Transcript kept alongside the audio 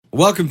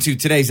Welcome to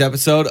today's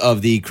episode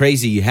of the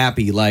Crazy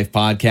Happy Life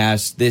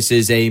podcast. This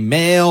is a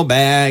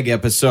mailbag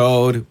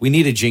episode. We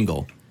need a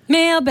jingle.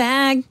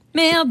 Mailbag,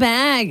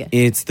 mailbag.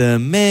 It's the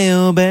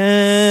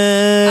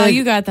mailbag. Oh,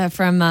 you got that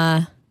from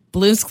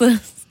Blue's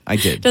Clues? I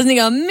did. Doesn't he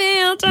go,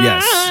 mail time?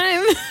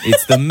 Yes.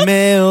 It's the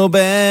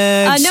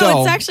mailbag.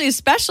 No, it's actually a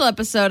special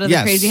episode of the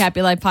Yes. Crazy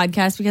Happy Life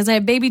podcast because I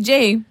have baby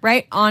Jay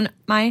right on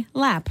my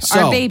lap.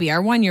 So, our baby,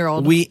 our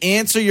 1-year-old. We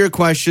answer your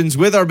questions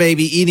with our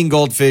baby eating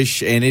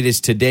goldfish, and it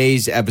is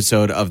today's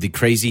episode of the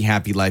Crazy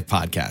Happy Life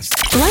podcast.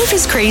 Life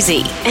is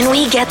crazy, and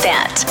we get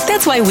that.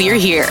 That's why we're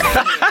here.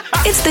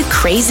 It's the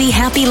Crazy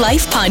Happy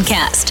Life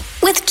podcast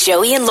with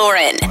Joey and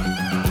Lauren.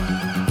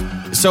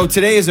 So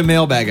today is a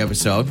mailbag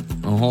episode.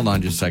 Oh, hold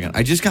on just a second.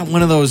 I just got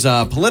one of those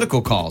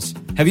political calls.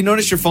 Have you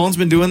noticed your phone's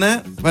been doing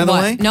that, by the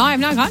way? No, I've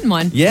not gotten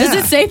one. Yeah.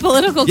 Does it say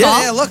political call?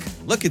 Yeah,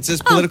 look, it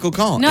says political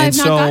call. No, I've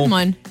not gotten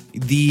one.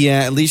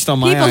 At least on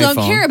my People iPhone.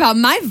 don't care about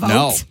my vote.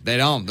 No, they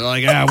don't. They're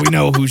like, we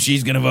know who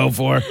she's going to vote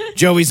for.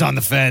 Joey's on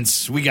the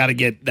fence. We got to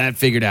get that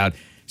figured out.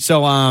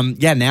 So,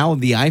 now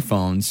the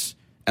iPhones,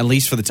 at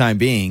least for the time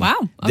being, Wow,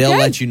 they'll okay.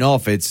 let you know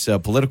if it's a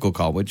political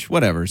call, which,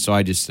 whatever. So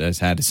I just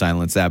had to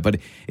silence that. But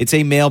it's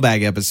a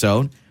mailbag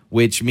episode,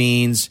 which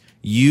means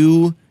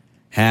you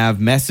have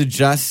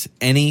messaged us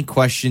any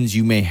questions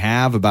you may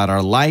have about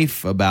our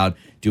life, about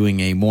doing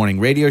a morning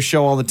radio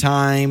show all the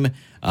time,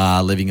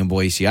 living in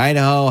Boise,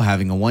 Idaho,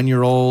 having a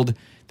 1-year-old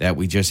that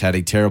we just had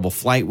a terrible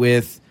flight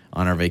with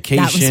on our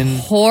vacation. That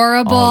was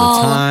horrible.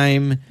 All the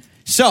time.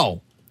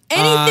 So,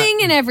 anything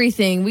and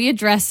everything, we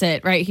address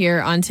it right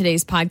here on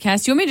today's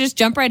podcast. You want me to just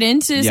jump right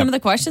into some of the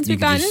questions you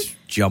we've can gotten? just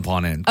jump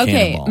on in.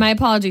 Okay, Cannonball. my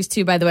apologies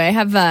too, by the way. I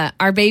have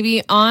our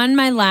baby on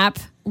my lap,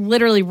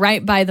 literally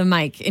right by the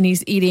mic, and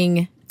he's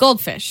eating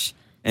goldfish.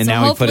 And So now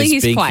he put hopefully his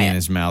he's binky quiet. in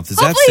his mouth. Is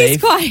Hopefully that he's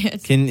safe?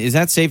 quiet. Is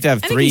that safe to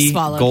have I think he 3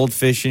 swallowed.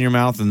 goldfish in your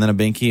mouth and then a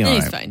binky? All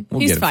He's right. fine. We'll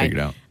He's get fine. it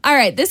figured out. All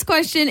right. This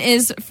question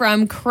is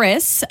from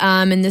Chris,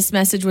 and this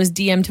message was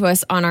DM'd to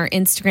us on our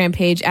Instagram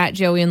page at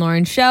Joey and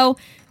Lauren Show.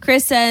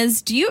 Chris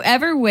says, "Do you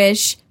ever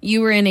wish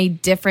you were in a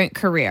different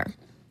career?"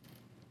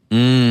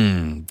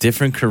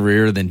 Different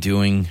career than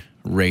doing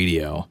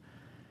radio.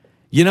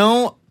 You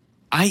know,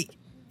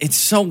 it's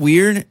so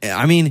weird.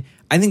 I mean,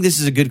 I think this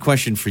is a good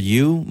question for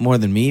you more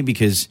than me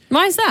because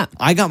Why is that?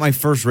 I got my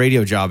first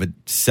radio job at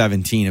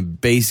 17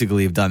 and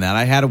basically have done that.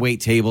 I had to wait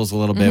tables a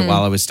little bit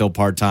while I was still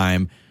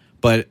part-time.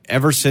 But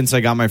ever since I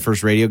got my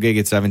first radio gig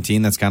at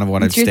 17, that's kind of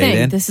what I've It's your stayed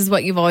thing. in. This is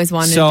what you've always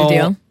wanted to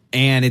do.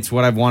 And it's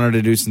what I've wanted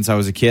to do since I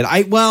was a kid.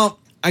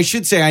 I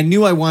should say I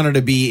knew I wanted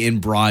to be in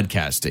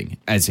broadcasting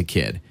as a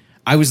kid.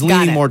 I was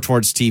leaning it. more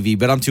towards TV,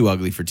 but I'm too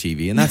ugly for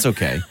TV, and that's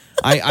okay.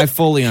 I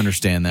fully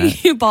understand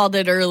that. You balled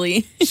it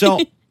early. So,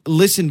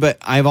 listen, but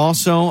I've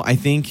also, I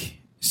think,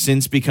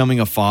 since becoming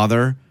a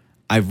father,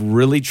 I've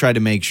really tried to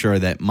make sure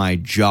that my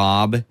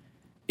job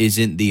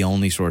isn't the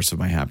only source of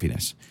my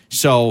happiness.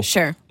 So,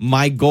 Sure.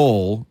 my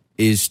goal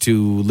is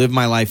to live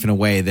my life in a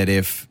way that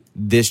if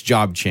this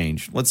job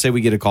changed, let's say we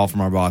get a call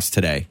from our boss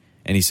today,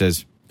 and he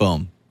says,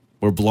 boom,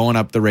 we're blowing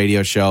up the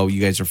radio show, you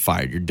guys are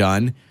fired, you're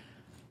done.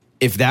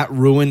 If that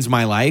ruins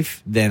my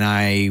life, then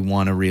I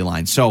want to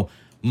realign. So,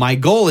 my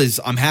goal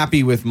is I'm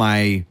happy with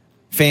my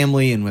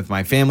family and with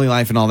my family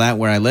life and all that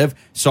where I live.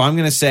 So I'm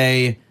going to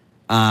say,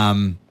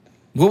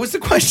 what was the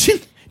question?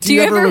 Do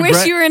you ever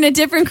wish you were in a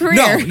different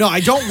career? No, I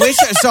don't wish.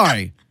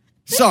 Sorry.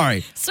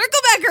 Circle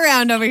back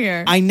around over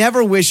here. I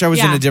never wish I was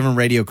in Yeah. a different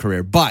radio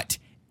career. But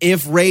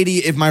if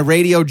my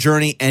radio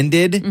journey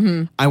ended,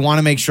 Mm-hmm. I want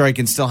to make sure I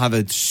can still have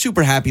a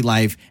super happy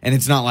life. And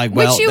it's not like,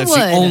 well, Which you that's would.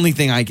 the only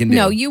thing I can do.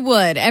 No, you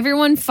would.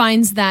 Everyone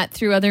finds that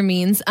through other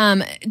means.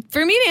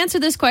 For me to answer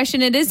this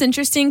question, it is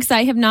interesting because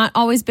I have not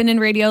always been in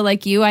radio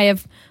like you. I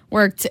have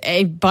worked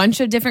a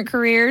bunch of different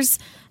careers.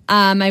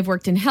 I've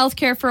worked in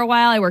healthcare for a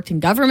while. I worked in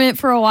government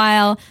for a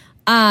while.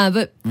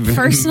 But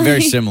personally,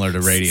 Very similar to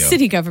radio.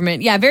 City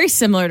government. Yeah, very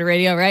similar to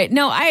radio, right?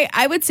 No,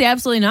 I would say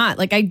absolutely not.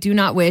 Like, I do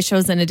not wish I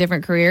was in a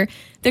different career.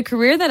 The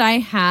career that I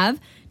have,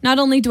 not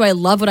only do I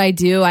love what I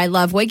do, I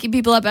love waking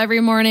people up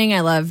every morning. I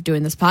love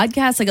doing this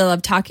podcast. Like, I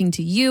love talking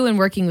to you and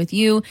working with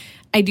you.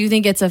 I do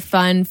think it's a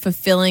fun,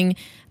 fulfilling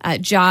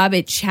job.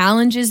 It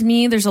challenges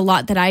me. There's a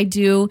lot that I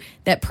do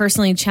that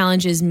personally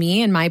challenges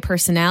me and my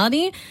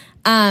personality.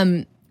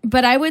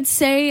 But I would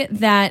say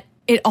that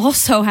it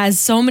also has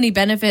so many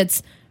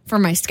benefits for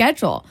my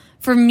schedule.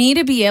 For me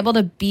to be able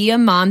to be a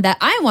mom that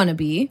I want to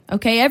be,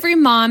 okay? Every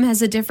mom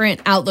has a different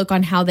outlook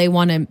on how they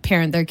want to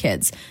parent their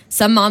kids.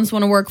 Some moms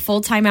want to work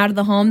full-time out of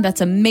the home. That's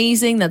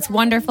amazing. That's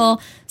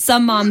wonderful.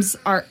 Some moms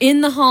are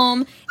in the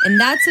home, and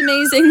that's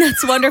amazing.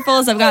 That's wonderful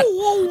as I've got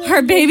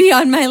our baby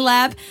on my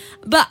lap.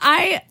 But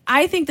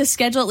I think the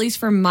schedule, at least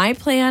for my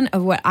plan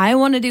of what I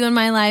want to do in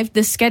my life,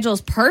 the schedule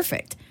is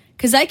perfect.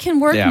 Because I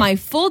can work my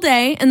full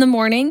day in the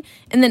morning,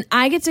 and then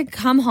I get to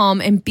come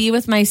home and be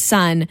with my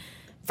son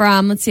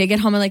from, let's see, I get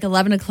home at like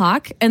 11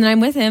 o'clock, and then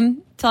I'm with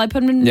him till I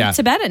put him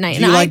to bed at night.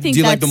 Do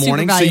you like the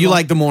morning? So you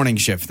like the morning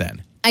shift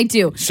then? I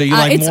do. So you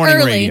like it's morning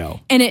early, radio.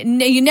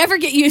 And you never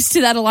get used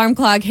to that alarm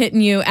clock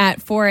hitting you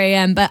at 4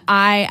 a.m., but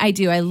I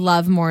do. I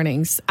love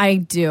mornings. I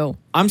do.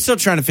 I'm still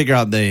trying to figure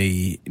out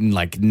the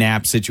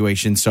nap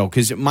situation. So,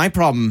 because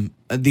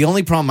the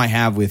only problem I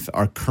have with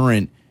our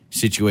current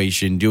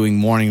situation doing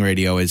morning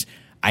radio is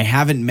I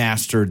haven't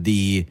mastered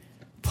the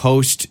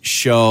post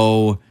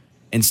show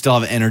and still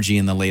have energy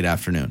in the late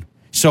afternoon.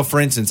 So,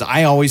 for instance,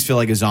 I always feel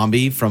like a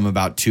zombie from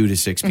about 2 to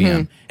 6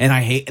 p.m.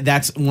 And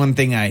that's one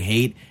thing I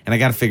hate, and I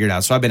got to figure it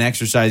out. So I've been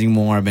exercising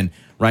more. I've been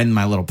riding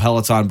my little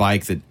Peloton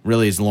bike that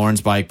really is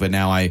Lauren's bike, but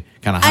now I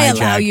kind of hijack. I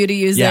allow you to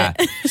use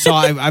it. So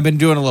I've been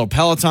doing a little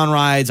Peloton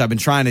rides. I've been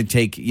trying to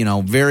take,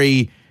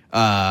 very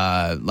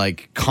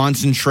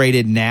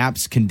concentrated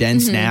naps,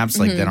 condensed naps,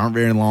 that aren't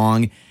very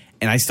long.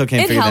 And I still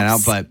can't figure that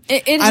out. But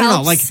it I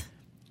don't helps. know.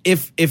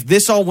 If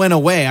this all went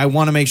away, I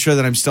want to make sure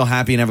that I'm still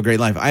happy and have a great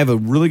life. I have a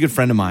really good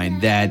friend of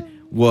mine that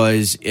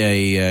was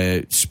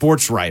a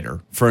sports writer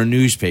for a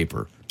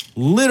newspaper,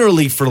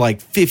 literally for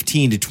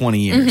 15 to 20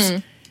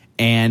 years.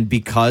 And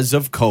because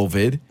of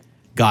COVID,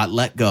 got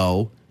let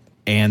go,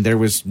 and there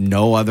was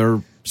no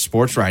other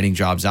sports writing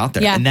jobs out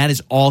there. Yeah. And that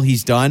is all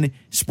he's done.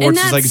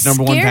 Sports is his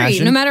number one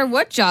passion. No matter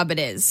what job it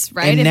is,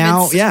 right? And if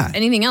now, it's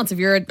anything else, if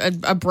you're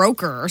a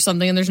broker or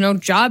something and there's no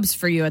jobs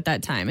for you at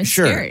that time, it's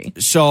scary.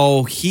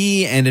 So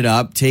he ended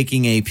up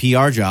taking a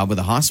PR job with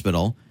a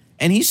hospital,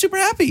 and he's super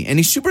happy and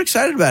he's super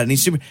excited about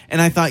it. And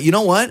I thought, you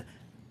know what?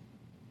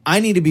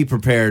 I need to be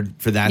prepared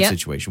for that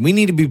situation. We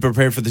need to be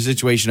prepared for the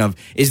situation of,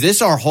 is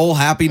this our whole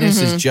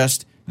happiness is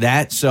just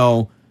that?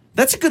 So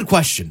that's a good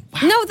question.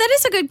 Wow. No, that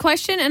is a good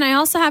question. And I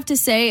also have to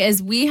say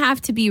is we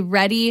have to be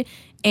ready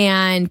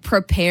and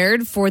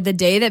prepared for the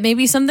day that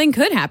maybe something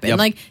could happen.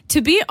 Yep.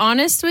 To be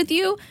honest with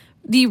you,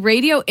 the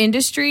radio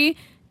industry,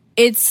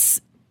 it's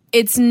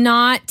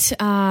not,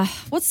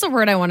 what's the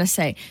word I want to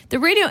say? The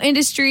radio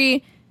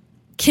industry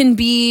can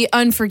be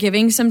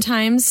unforgiving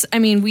sometimes. I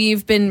mean,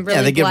 we've been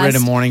really they get blessed. rid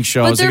of morning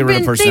shows. They get rid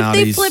of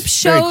personalities. They flip very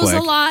shows quick.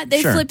 a lot.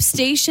 They flip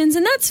stations,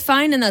 and that's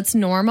fine and that's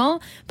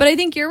normal. But I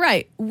think you're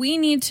right. We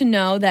need to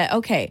know that,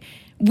 okay,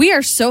 we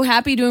are so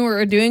happy doing what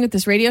we're doing with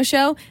this radio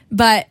show,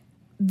 but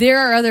there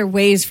are other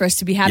ways for us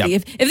to be happy.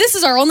 Yep. If this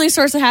is our only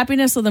source of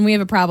happiness, well, then we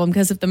have a problem,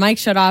 because if the mic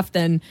shut off,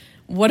 then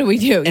what do we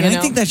do? And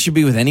I think that should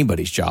be with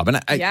anybody's job.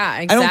 And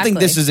I don't think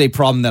this is a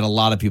problem that a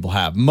lot of people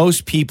have.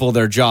 Most people,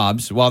 their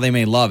jobs, while they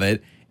may love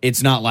it,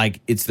 it's not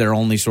like it's their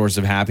only source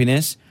of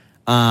happiness.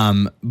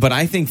 But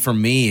I think for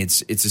me,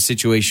 it's a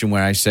situation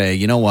where I say,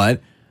 you know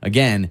what?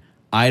 Again,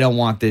 I don't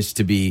want this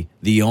to be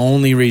the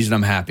only reason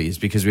I'm happy is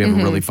because we have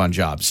a really fun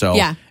job. So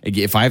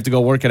if I have to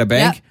go work at a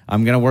bank,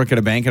 I'm going to work at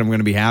a bank and I'm going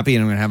to be happy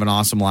and I'm going to have an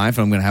awesome life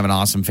and I'm going to have an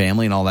awesome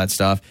family and all that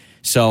stuff.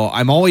 So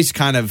I'm always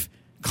kind of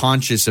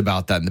conscious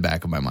about that in the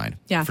back of my mind.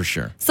 Yeah, for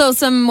sure. So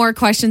some more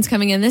questions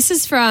coming in. This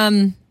is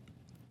from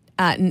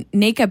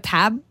Naka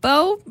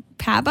Pabo.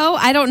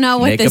 I don't know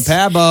what this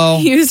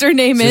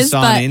username is.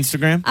 On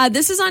Instagram?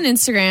 This is on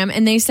Instagram,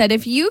 and they said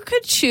if you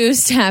could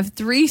choose to have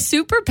 3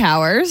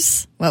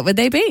 superpowers, what would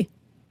they be?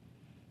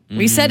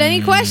 We said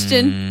any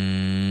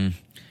question.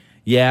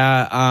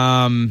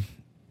 Yeah,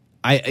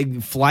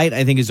 flight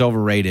I think is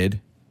overrated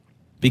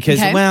because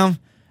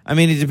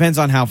it depends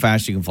on how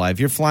fast you can fly. If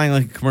you're flying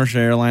like a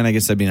commercial airline, I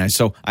guess that'd be nice.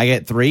 So I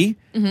get 3: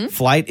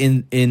 flight,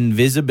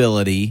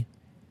 invisibility,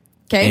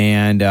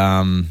 and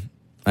I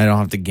don't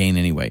have to gain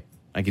any weight.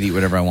 I could eat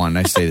whatever I want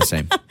and I stay the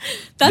same.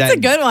 That's a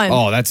good one.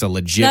 Oh, that's a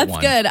legit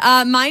one. That's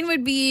good. Mine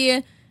would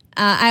be,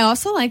 I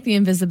also like the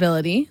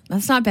invisibility.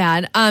 That's not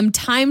bad.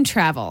 Time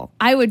travel.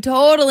 I would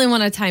totally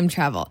want to time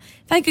travel.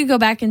 If I could go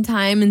back in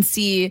time and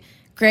see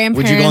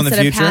grandparents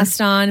that have passed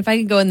on, if I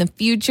could go in the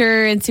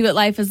future and see what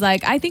life is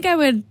like, I think I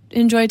would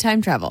enjoy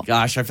time travel.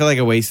 Gosh, I feel like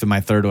I wasted my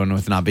third one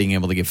with not being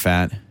able to get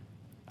fat.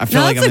 I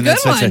feel like I'm in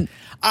such a...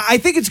 I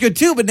think it's good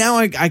too, but now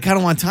I kind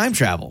of want time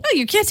travel. No,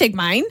 you can't take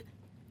mine.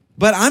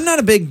 But I'm not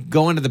a big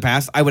going to the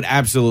past. I would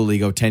absolutely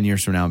go 10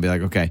 years from now and be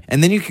like, okay.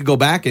 And then you could go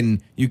back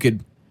and you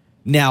could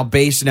now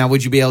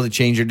would you be able to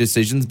change your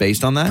decisions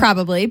based on that?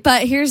 Probably.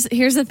 But here's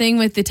the thing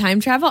with the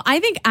time travel.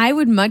 I think I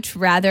would much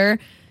rather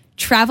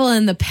travel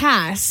in the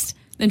past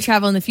than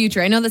travel in the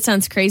future. I know that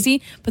sounds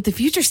crazy, but the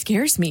future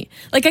scares me.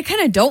 I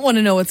kind of don't want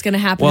to know what's going to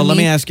happen to me. Well, let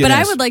me ask you this. But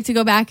I would like to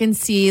go back and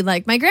see my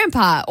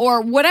grandpa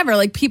or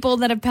whatever, people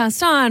that have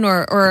passed on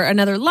or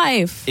another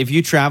life. If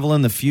you travel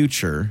in the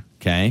future...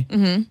 Okay.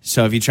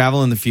 So if you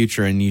travel in the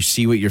future and you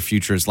see what your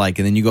future is like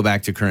and then you go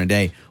back to current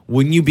day,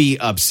 wouldn't you be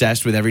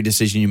obsessed with every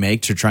decision you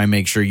make to try and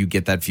make sure you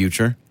get that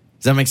future?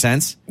 Does that make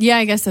sense? Yeah,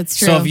 I guess that's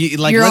true. So if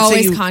you're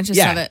always conscious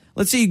of it.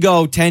 Let's say you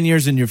go 10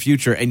 years in your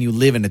future and you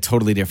live in a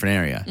totally different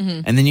area.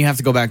 And then you have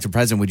to go back to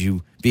present. Would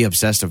you be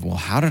obsessed with, well,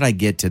 how did I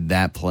get to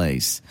that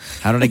place?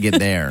 How did I get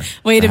there?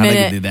 Wait a minute. How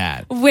did I do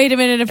that? Wait a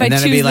minute. If I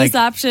choose this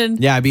option.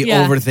 Yeah, I'd be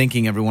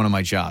overthinking every one of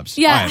my jobs.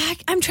 Yeah,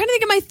 right. I'm trying to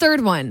think of my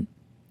third one.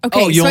 Okay,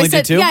 so you only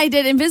did 2? Yeah, I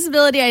did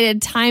invisibility, I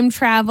did time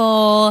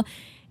travel,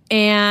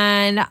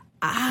 and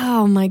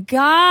oh my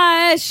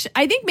gosh.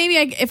 I think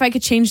maybe if I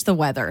could change the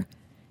weather.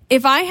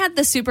 if I had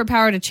the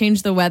superpower to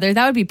change the weather,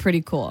 that would be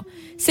pretty cool.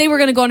 Say we're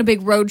going to go on a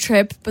big road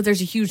trip, but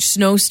there's a huge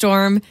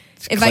snowstorm.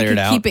 If I could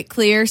keep it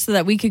clear so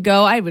that we could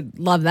go, I would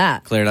love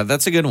that. Clear it out.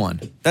 That's a good one.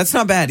 That's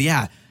not bad.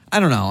 Yeah. I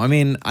don't know. I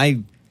mean,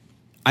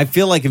 I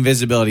feel like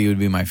invisibility would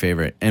be my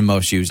favorite and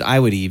most used. I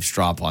would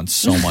eavesdrop on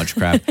so much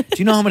crap. Do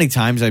you know how many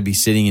times I'd be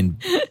sitting in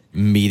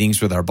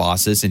meetings with our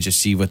bosses and just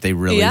see what they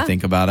really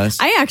think about us?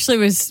 I actually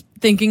was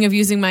thinking of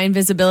using my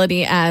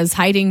invisibility as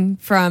hiding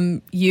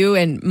from you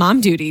and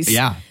mom duties.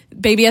 Yeah.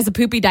 Baby has a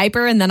poopy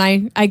diaper and then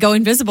I go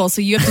invisible,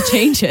 so you have to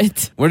change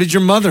it. Where did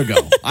your mother go?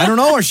 I don't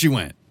know where she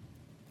went.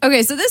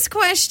 Okay, so this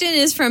question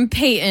is from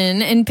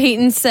Peyton, and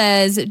Peyton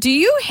says, do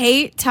you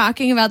hate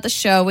talking about the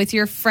show with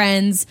your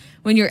friends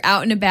when you're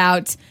out and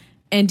about,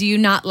 and do you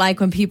not like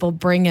when people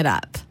bring it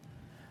up?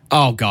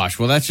 Oh, gosh.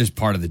 Well, that's just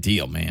part of the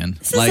deal, man.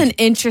 This is an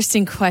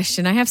interesting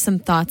question. I have some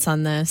thoughts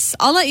on this.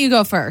 I'll let you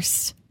go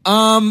first.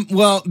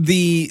 Well,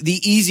 the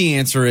easy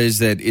answer is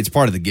that it's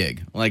part of the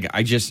gig.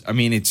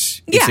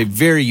 It's a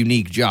very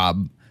unique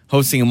job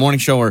hosting a morning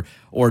show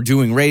or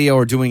doing radio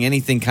or doing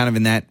anything kind of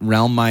in that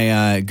realm.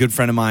 My good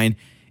friend of mine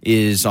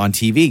is on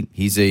TV.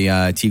 He's a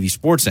TV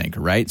sports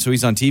anchor, right? So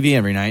he's on TV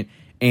every night.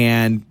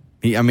 And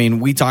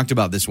we talked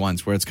about this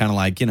once where it's kind of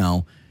like,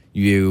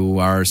 you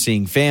are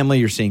seeing family,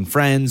 you're seeing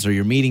friends, or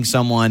you're meeting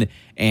someone,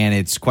 and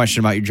it's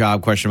question about your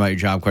job, question about your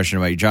job, question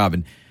about your job.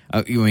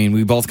 And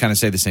we both kind of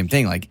say the same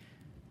thing. Like,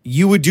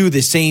 you would do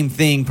the same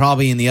thing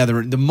probably in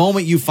the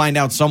moment you find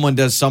out someone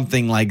does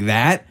something like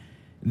that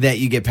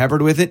you get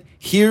peppered with it.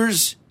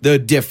 Here's the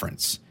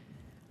difference.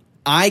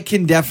 I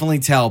can definitely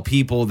tell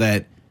people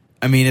that,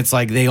 it's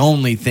like they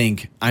only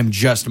think I'm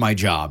just my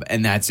job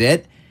and that's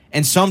it.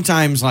 And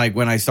sometimes, like,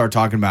 when I start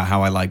talking about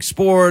how I like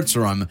sports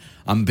or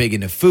I'm big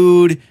into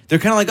food, they're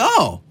kind of like,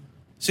 oh,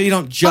 so you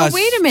don't just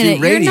wait a minute,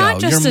 do radio. You're not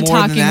just a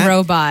talking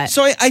robot.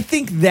 So I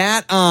think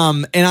that,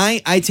 and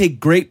I take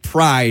great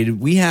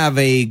pride. We have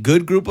a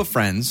good group of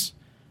friends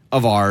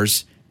of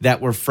ours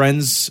that were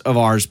friends of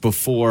ours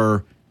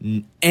before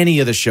any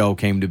of the show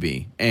came to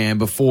be and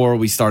before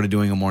we started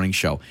doing a morning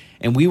show.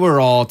 And we were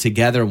all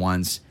together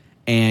once,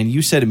 and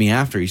you said to me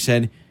after, you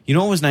said, you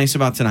know what was nice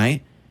about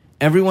tonight?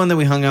 Everyone that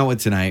we hung out with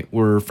tonight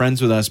were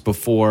friends with us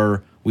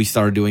before we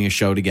started doing a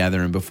show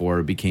together and before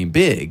it became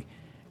big.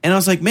 And I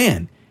was like,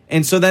 man.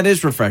 And so that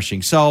is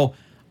refreshing. So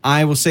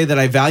I will say that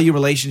I value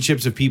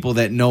relationships of people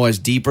that know us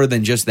deeper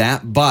than just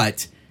that.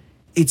 But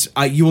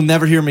you will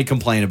never hear me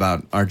complain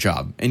about our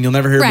job. And you'll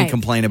never hear me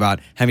complain about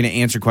having to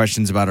answer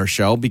questions about our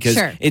show because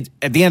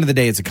at the end of the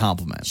day, it's a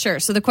compliment. Sure.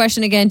 So the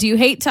question again, do you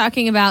hate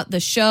talking about the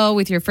show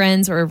with your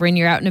friends or when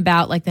you're out and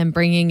about, like them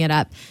bringing it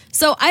up?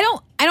 So I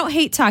don't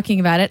hate talking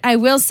about it. I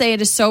will say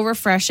it is so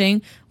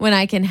refreshing when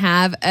I can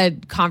have a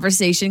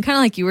conversation, kind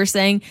of like you were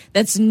saying,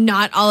 that's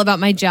not all about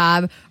my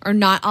job or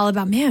not all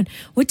about, man,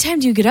 what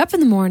time do you get up in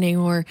the morning?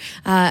 Or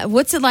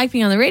what's it like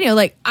being on the radio?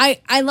 Like,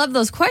 I love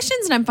those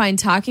questions and I'm fine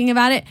talking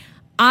about it.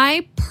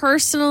 I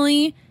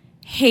personally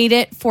hate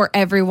it for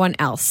everyone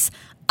else.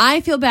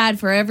 I feel bad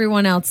for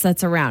everyone else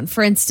that's around.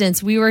 For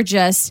instance, we were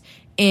just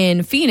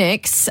in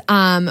Phoenix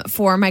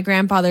for my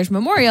grandfather's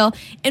memorial,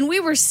 and we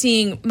were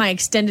seeing my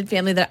extended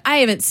family that I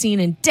haven't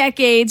seen in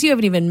decades. You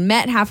haven't even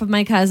met half of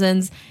my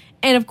cousins.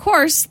 And of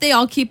course, they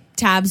all keep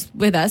tabs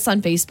with us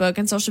on Facebook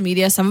and social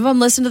media. Some of them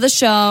listen to the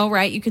show,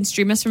 right? You can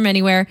stream us from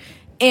anywhere.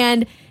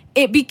 And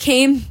it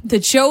became the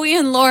Joey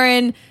and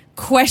Lauren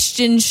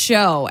question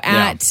show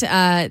at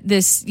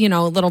this,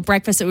 little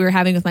breakfast that we were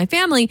having with my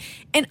family.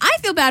 And I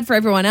feel bad for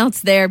everyone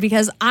else there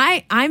because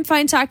I'm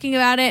fine talking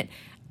about it.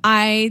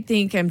 I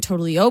think I'm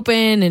totally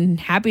open and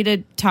happy to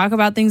talk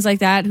about things like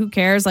that. Who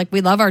cares? Like,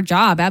 we love our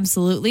job,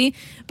 absolutely.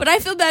 But I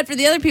feel bad for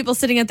the other people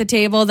sitting at the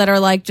table that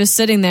are like just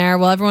sitting there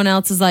while everyone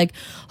else is like,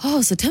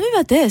 oh, so tell me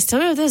about this. Tell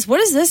me about this. What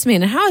does this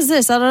mean? And how is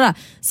this? Da, da, da.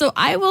 So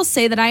I will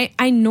say that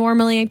I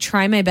normally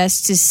try my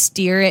best to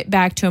steer it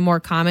back to a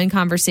more common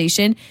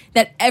conversation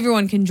that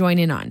everyone can join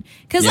in on.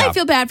 Because I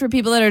feel bad for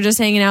people that are just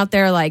hanging out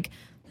there like,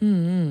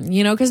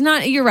 because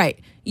you're right.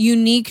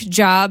 Unique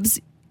jobs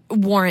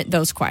warrant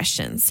those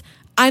questions.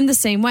 I'm the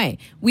same way.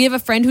 We have a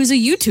friend who's a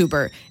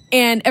YouTuber,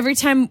 and every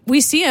time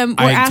we see him,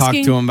 we're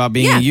asking... talk to him about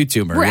being a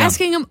YouTuber. We're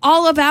asking him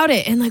all about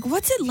it, and like,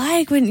 what's it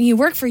like when you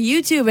work for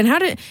YouTube, and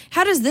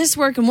how does this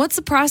work, and what's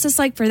the process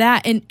like for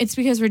that? And it's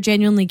because we're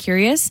genuinely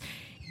curious,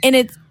 and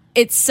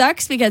it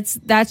sucks because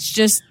that's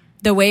just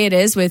the way it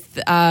is with,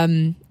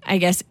 I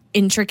guess,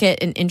 intricate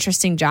and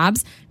interesting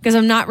jobs, because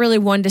I'm not really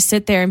one to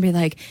sit there and be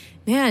like,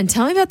 man,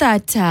 tell me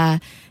about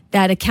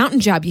that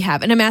accountant job you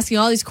have, and I'm asking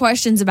all these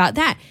questions about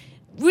that.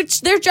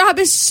 Which their job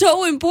is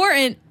so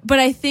important. But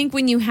I think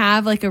when you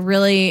have like a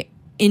really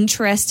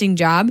interesting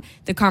job,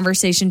 the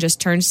conversation just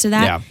turns to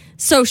that. Yeah.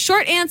 So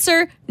short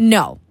answer,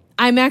 no.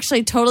 I'm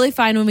actually totally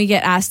fine when we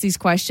get asked these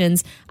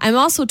questions. I'm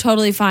also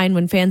totally fine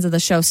when fans of the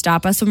show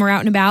stop us when we're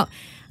out and about.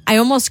 I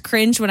almost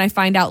cringe when I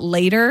find out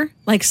later,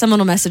 like someone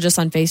will message us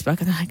on Facebook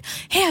and they're like,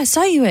 hey, I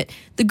saw you at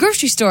the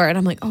grocery store. And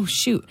I'm like, oh,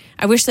 shoot.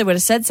 I wish they would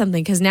have said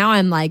something because now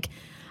I'm like,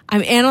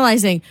 I'm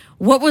analyzing,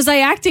 what was I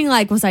acting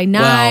like? Was I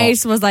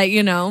nice? Was I,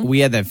 We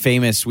had that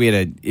famous,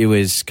 it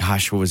was,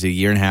 what was it, a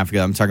year and a half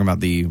ago? I'm talking about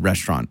the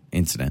restaurant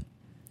incident.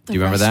 Do you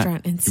remember that?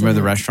 restaurant incident. You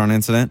remember the restaurant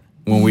incident?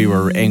 When we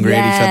were angry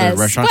at each other at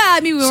the restaurant? Well, I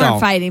mean, we weren't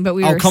fighting, but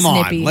we were come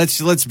snippy. on. Let's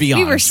be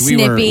honest. We were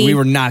snippy. We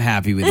were not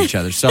happy with each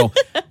other. So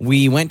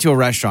we went to a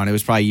restaurant. It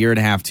was probably a year and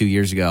a half, 2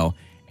 years ago.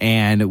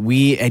 And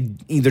we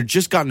had either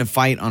just gotten a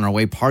fight on our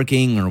way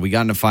parking or we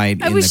got in a fight in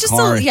the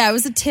car. It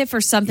was a tiff or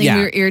something. Yeah.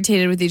 We were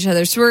irritated with each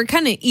other. So we were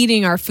kind of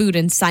eating our food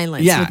in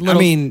silence with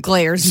little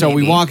glares. So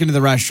we maybe. walk into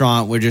the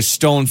restaurant. We're just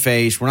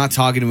stone-faced. We're not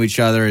talking to each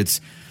other.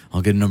 It's,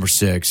 I'll get a number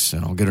 6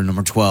 and I'll get a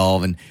number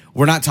 12. And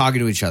we're not talking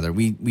to each other.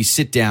 We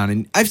sit down.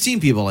 And I've seen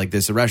people like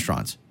this at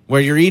restaurants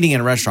where you're eating in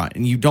a restaurant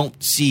and you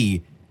don't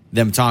see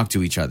them talk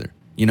to each other.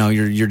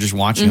 You're just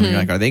watching them. And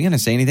you're like, are they going to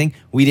say anything?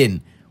 We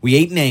didn't. We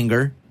ate in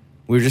anger.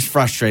 We were just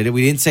frustrated.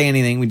 We didn't say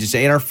anything. We just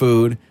ate our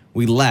food.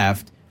 We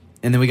left.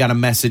 And then we got a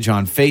message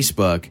on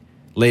Facebook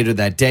later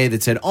that day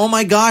that said, oh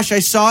my gosh, I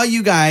saw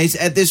you guys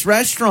at this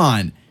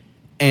restaurant.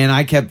 And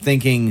I kept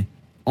thinking,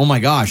 oh my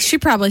gosh. She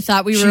probably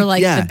thought we were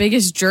the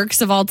biggest jerks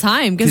of all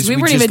time because we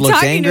weren't just even looked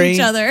talking angry. to each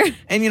other.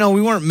 And,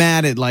 we weren't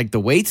mad at the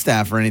wait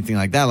staff or anything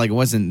like that. It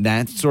wasn't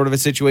that sort of a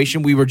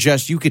situation. We were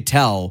just, you could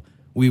tell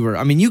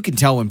you can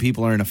tell when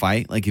people are in a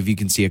fight. If you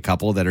can see a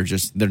couple that are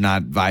they're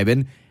not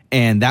vibing.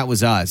 And that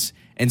was us.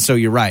 And so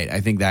you're right.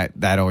 I think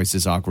that always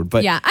is awkward.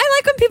 But yeah, I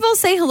like when people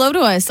say hello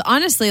to us.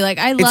 Honestly,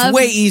 it's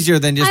way easier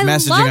than just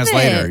messaging us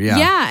later.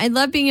 Yeah, I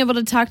love being able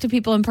to talk to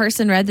people in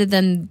person rather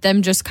than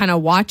them just kind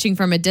of watching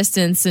from a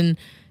distance and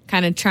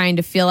kind of trying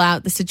to feel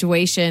out the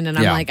situation. And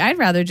I'm I'd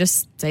rather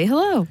just say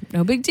hello.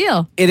 No big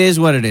deal. It is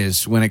what it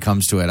is when it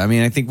comes to it. I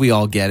mean, I think we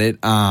all get it.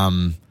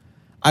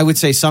 I would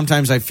say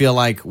sometimes I feel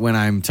like when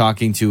I'm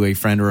talking to a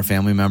friend or a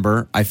family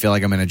member, I feel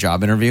like I'm in a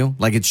job interview.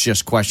 It's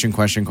just question,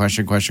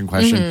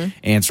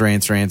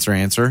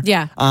 answer.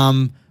 Yeah.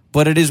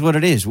 But it is what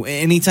it is.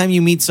 Anytime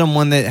you meet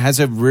someone that has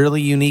a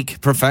really unique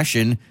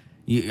profession,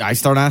 I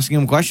start asking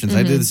them questions.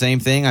 I do the same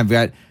thing.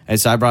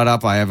 As I brought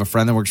up, I have a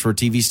friend that works for a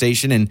TV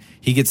station, and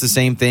he gets the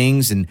same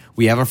things. And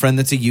we have a friend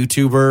that's a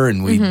YouTuber,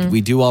 and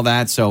we do all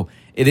that. So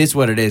it is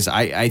what it is.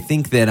 I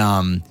think that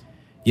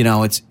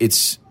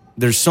it's.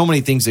 There's so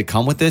many things that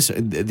come with this.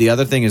 The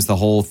other thing is the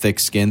whole thick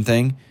skin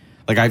thing.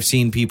 I've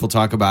seen people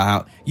talk about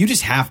how you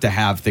just have to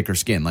have thicker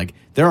skin.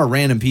 There are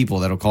random people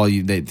that'll call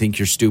you, they think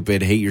you're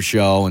stupid, hate your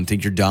show, and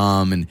think you're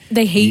dumb. And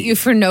they hate you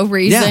for no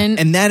reason.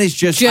 Yeah, and that is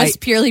just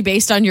purely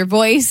based on your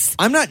voice.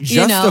 I'm not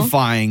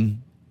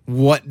justifying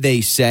what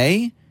they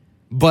say,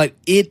 but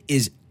it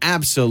is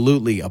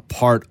absolutely a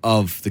part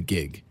of the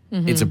gig.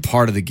 It's a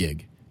part of the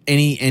gig.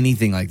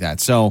 Anything like that.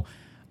 So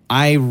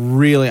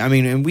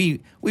and we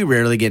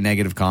rarely get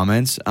negative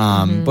comments.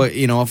 But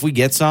if we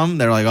get some,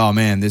 they're like, oh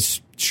man, this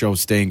show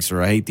stinks,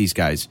 or I hate these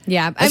guys.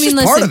 Yeah. That's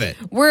just part of it.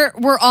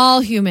 We're all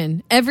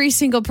human. Every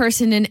single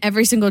person in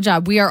every single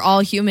job, we are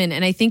all human.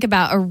 And I think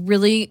about a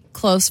really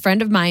close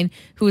friend of mine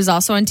who is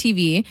also on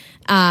TV.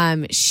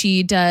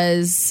 She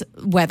does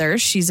weather.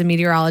 She's a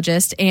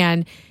meteorologist.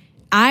 And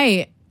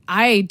I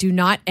do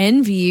not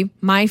envy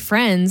my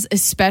friends,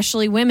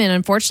 especially women,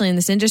 unfortunately, in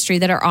this industry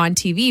that are on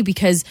TV,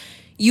 because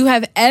you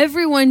have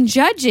everyone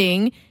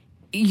judging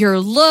your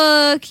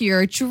look,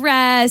 your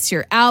dress,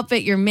 your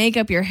outfit, your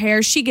makeup, your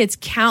hair. She gets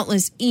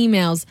countless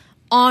emails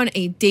on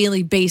a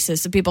daily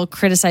basis of people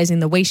criticizing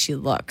the way she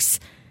looks.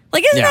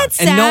 Isn't that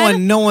sad?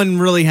 And no one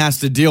really has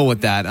to deal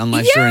with that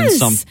unless you're in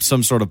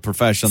some sort of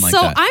profession like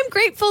that. So I'm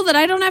grateful that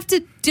I don't have to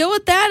deal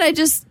with that. I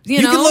just, you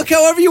can look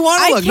however you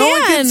want to look. No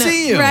one can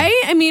see you.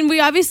 Right? I mean, we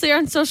obviously are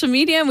on social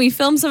media and we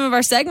film some of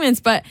our segments,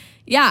 but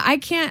yeah, I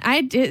can't.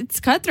 It's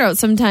cutthroat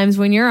sometimes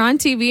when you're on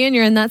TV and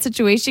you're in that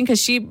situation.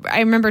 Because I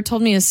remember,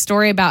 told me a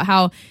story about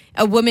how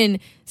a woman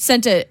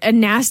sent a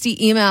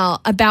nasty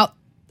email about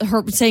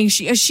her saying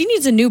she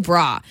needs a new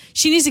bra.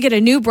 She needs to get a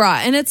new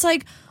bra, and it's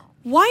like,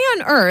 why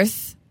on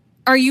earth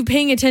are you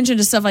paying attention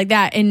to stuff like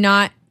that and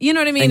not? You know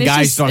what I mean? And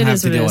guys don't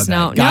have to deal with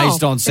that. Guys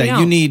don't say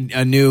you need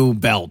a new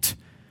belt.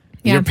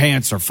 Yeah. Your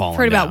pants are falling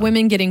Heard about down.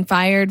 women getting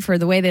fired for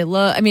the way they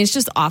look. I mean, it's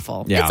just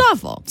awful. Yeah. It's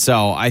awful.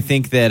 So I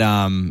think that,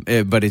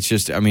 but it's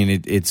just,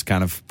 it's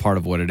kind of part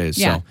of what it is.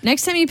 Yeah. So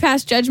next time you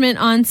pass judgment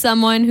on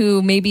someone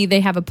who maybe they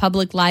have a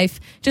public life,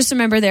 just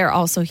remember they're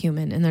also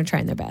human and they're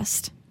trying their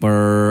best.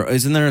 Or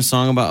isn't there a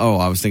song about,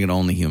 I was thinking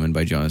Only Human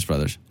by Jonas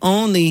Brothers.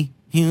 Only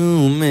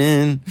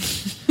Human.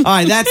 All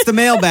right, that's the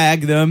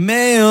mailbag. The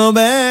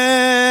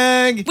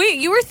mailbag. Wait,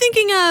 you were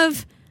thinking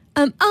of...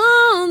 I'm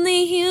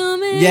only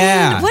human.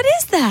 Yeah. What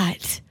is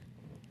that?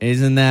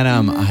 Isn't that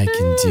I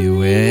can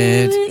do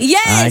it?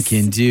 Yes. I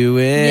can do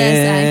it.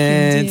 Yes,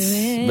 I can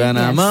do it. But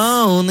I'm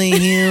only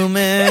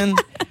human.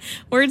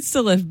 Words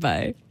to live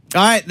by.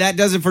 All right, that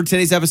does it for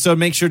today's episode.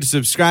 Make sure to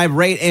subscribe,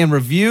 rate, and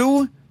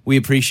review. We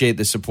appreciate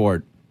the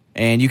support.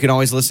 And you can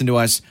always listen to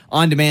us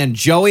on demand.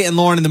 Joey and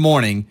Lauren in the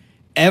morning.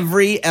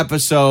 Every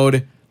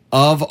episode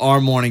of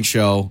our morning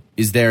show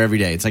is there every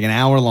day. It's like an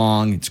hour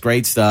long. It's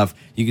great stuff.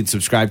 You can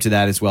subscribe to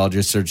that as well.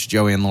 Just search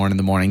Joey and Lauren in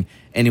the morning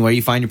anywhere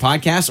you find your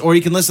podcast, or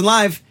you can listen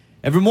live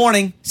Every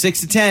morning,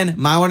 6 to 10,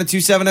 My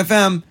 102.7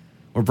 FM.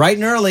 We're bright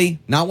and early,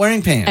 not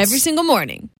wearing pants. Every single morning.